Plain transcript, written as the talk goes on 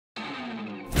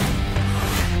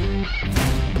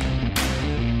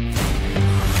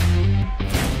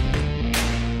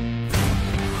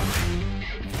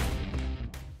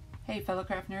fellow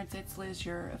craft nerds, it's Liz,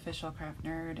 your official craft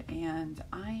nerd, and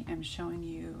I am showing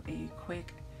you a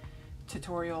quick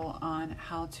tutorial on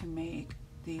how to make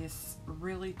this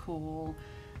really cool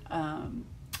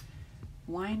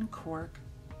wine cork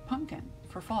pumpkin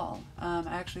for fall. I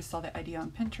actually saw the idea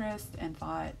on Pinterest and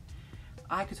thought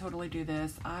I could totally do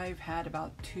this. I've had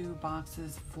about 2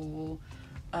 boxes full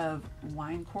of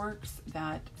wine corks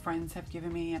that friends have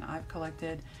given me and I've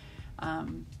collected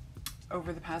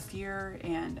over the past year,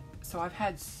 and so I've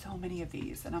had so many of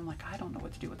these and I'm like, I don't know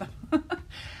what to do with them.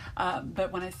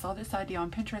 But when I saw this idea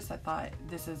on Pinterest, I thought,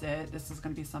 this is it. This is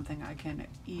going to be something I can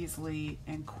easily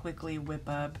and quickly whip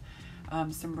up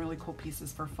some really cool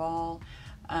pieces for fall.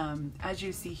 As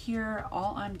you see here,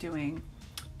 all I'm doing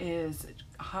is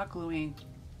hot gluing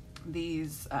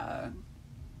these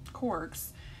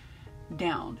corks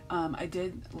down. I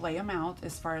did lay them out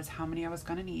as far as how many I was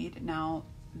going to need. Now,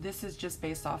 this is just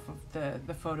based off of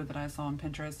the photo that I saw on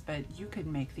Pinterest, but you could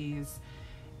make these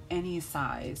any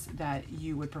size that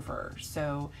you would prefer.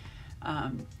 So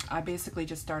I basically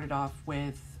just started off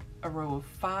with a row of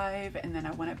 5, and then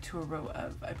I went up to a row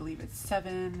of, I believe it's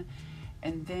 7,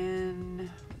 and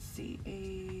then let's see,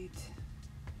 8,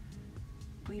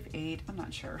 I believe 8, I'm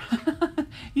not sure.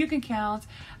 You can count,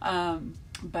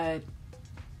 but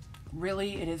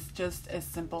really it is just as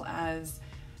simple as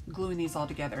gluing these all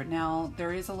together. Now,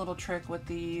 there is a little trick with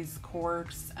these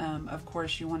corks. Of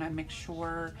course, you want to make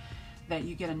sure that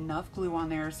you get enough glue on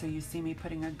there. So you see me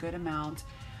putting a good amount.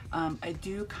 I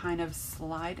do kind of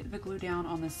slide the glue down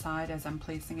on the side as I'm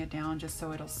placing it down, just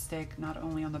so it'll stick not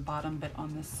only on the bottom but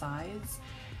on the sides.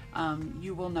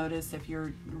 You will notice if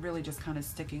you're really just kind of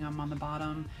sticking them on the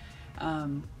bottom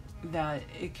that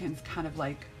it can kind of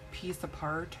like piece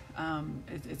apart.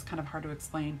 It's kind of hard to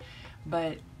explain,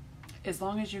 but as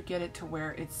long as you get it to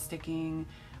where it's sticking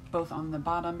both on the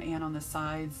bottom and on the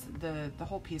sides, the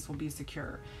whole piece will be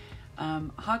secure.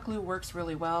 Hot glue works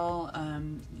really well.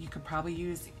 You could probably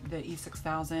use the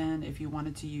E6000 if you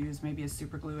wanted to use maybe a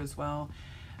super glue as well.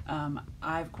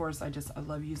 I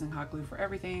love using hot glue for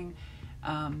everything,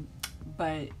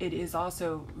 but it is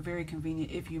also very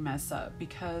convenient if you mess up,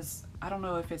 because I don't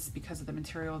know if it's because of the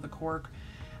material of the cork,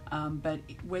 but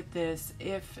with this,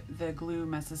 if the glue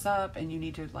messes up and you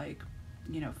need to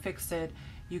fix it,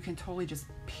 you can totally just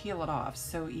peel it off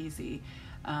so easy,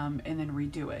 and then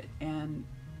redo it. And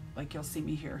like you'll see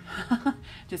me here,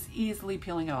 just easily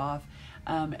peeling it off.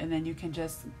 And then you can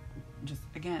just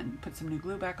again, put some new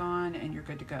glue back on and you're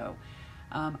good to go.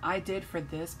 I did for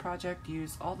this project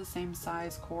use all the same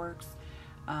size corks.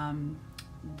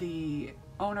 The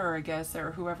owner, I guess,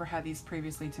 or whoever had these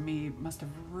previously to me, must have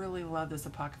really loved this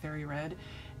Apothecary Red,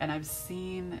 and I've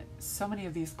seen so many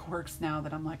of these corks now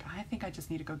that I'm like, I think I just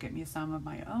need to go get me some of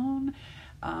my own,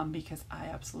 because I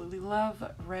absolutely love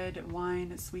red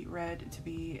wine, sweet red to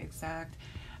be exact.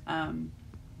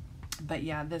 But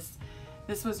yeah,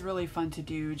 this was really fun to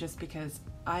do, just because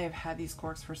I have had these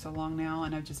corks for so long now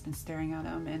and I've just been staring at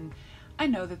them, and I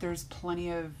know that there's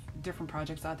plenty of different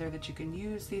projects out there that you can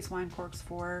use these wine corks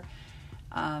for.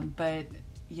 But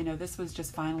this was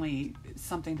just finally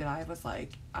something that I was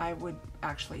like, I would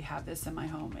actually have this in my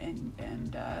home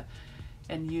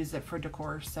and use it for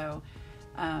decor. So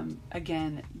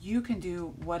again, you can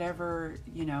do whatever,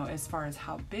 as far as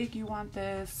how big you want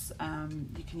this.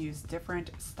 You can use different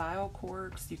style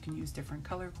corks, you can use different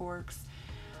color corks,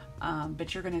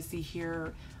 but you're going to see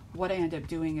here what I end up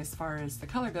doing as far as the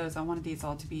color goes. I wanted these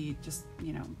all to be just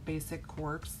basic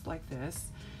corks like this.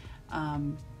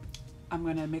 I'm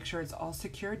going to make sure it's all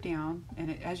secured down,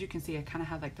 and as you can see, I kind of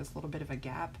had like this little bit of a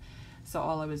gap, so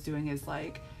all I was doing is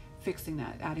like fixing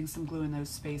that, adding some glue in those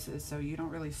spaces. So you don't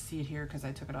really see it here because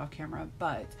I took it off camera,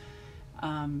 but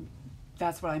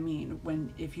that's what I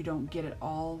mean if you don't get it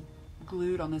all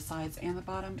glued on the sides and the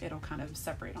bottom, it'll kind of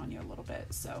separate on you a little bit.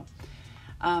 So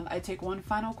I take one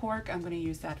final cork. I'm going to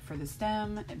use that for the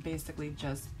stem, and basically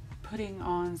just putting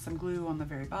on some glue on the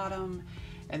very bottom,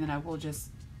 and then I will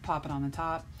just pop it on the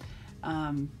top.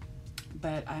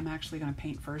 But I'm actually going to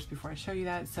paint first before I show you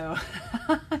that, so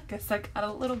I guess I got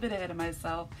a little bit ahead of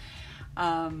myself.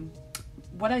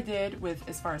 What I did with,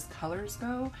 as far as colors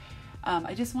go,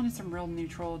 I just wanted some real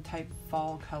neutral type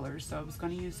fall colors, so I was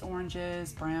going to use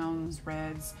oranges, browns,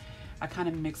 reds. I kind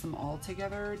of mix them all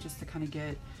together just to kind of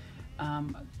get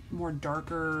more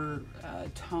darker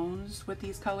tones with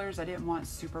these colors. I didn't want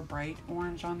super bright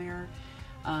orange on there,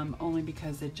 only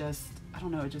because it just, I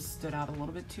don't know, it just stood out a little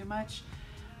bit too much.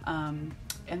 And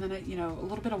then a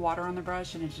little bit of water on the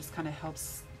brush, and it just kind of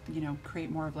helps,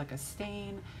 create more of like a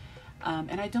stain.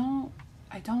 And I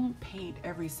don't paint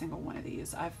every single one of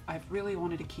these. I've really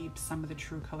wanted to keep some of the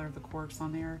true color of the corks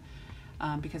on there.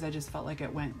 because I just felt like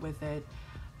it went with it.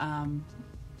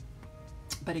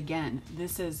 But again,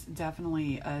 this is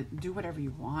definitely do whatever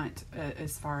you want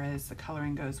as far as the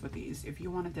coloring goes with these. If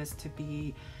you wanted this to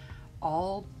be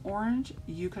all orange,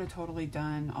 you could have totally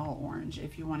done all orange.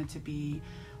 If you wanted to be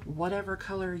whatever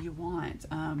color you want.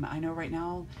 I know right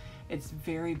now it's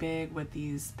very big with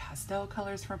these pastel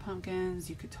colors for pumpkins.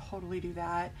 You could totally do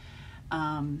that.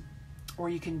 Or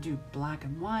you can do black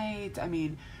and white. I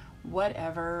mean,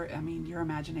 whatever. I mean, your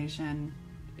imagination,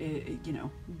 you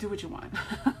know, do what you want.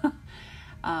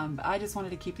 I just wanted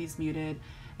to keep these muted.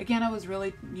 Again, I was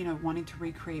really, you know, wanting to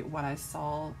recreate what I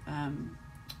saw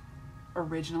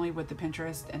originally with the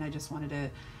Pinterest, and I just wanted to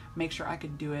make sure I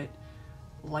could do it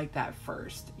like that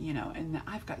first, you know. And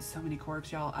I've got so many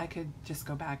corks, y'all. I could just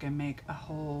go back and make a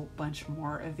whole bunch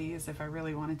more of these if I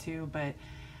really wanted to, but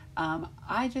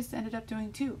I just ended up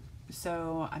doing 2.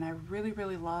 So, and I really,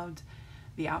 really loved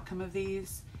the outcome of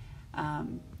these.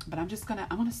 But I'm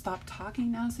gonna stop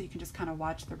talking now so you can just kind of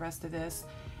watch the rest of this,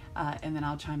 and then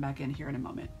I'll chime back in here in a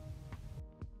moment.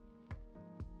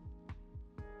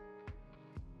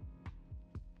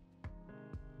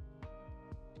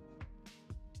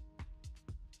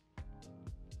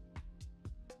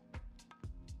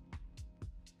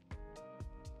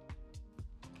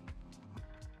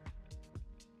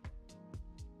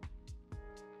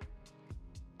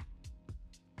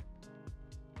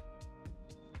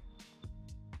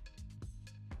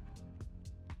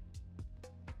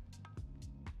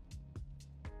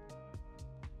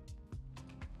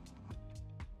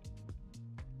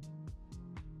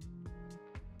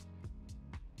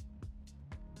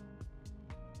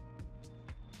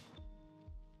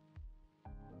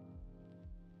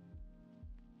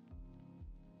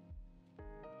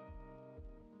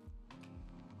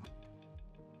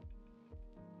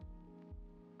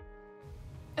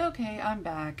 Okay, I'm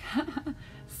back.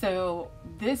 So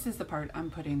this is the part I'm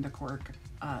putting the cork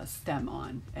stem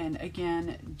on. And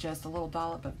again, just a little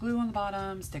dollop of glue on the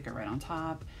bottom, stick it right on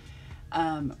top.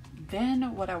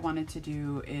 Then what I wanted to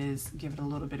do is give it a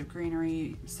little bit of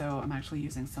greenery. So I'm actually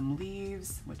using some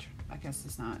leaves, which I guess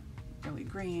is not really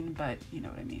green, but you know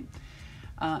what I mean.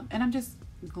 And I'm just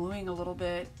gluing a little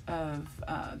bit of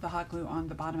the hot glue on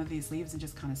the bottom of these leaves and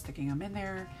just kind of sticking them in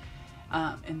there.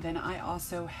 And then I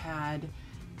also had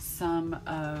some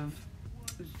of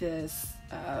this,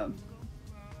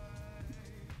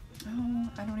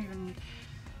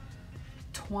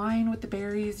 twine with the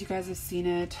berries. You guys have seen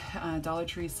it. Dollar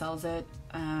Tree sells it.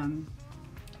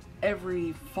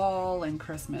 Every fall and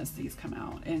Christmas these come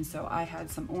out. And so I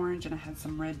had some orange and I had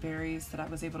some red berries that I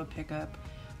was able to pick up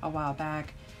a while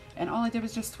back. And all I did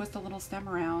was just twist a little stem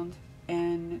around,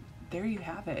 and there you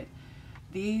have it.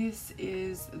 This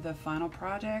is the final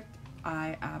project.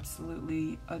 I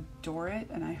absolutely adore it,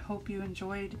 and I hope you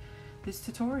enjoyed this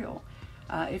tutorial.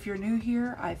 If you're new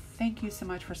here, I thank you so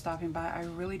much for stopping by. I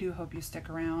really do hope you stick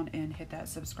around and hit that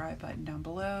subscribe button down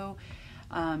below.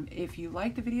 If you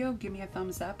like the video, give me a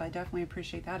thumbs up. I definitely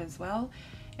appreciate that as well.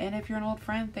 And if you're an old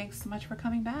friend, thanks so much for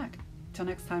coming back. Till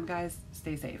next time, guys,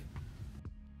 stay safe.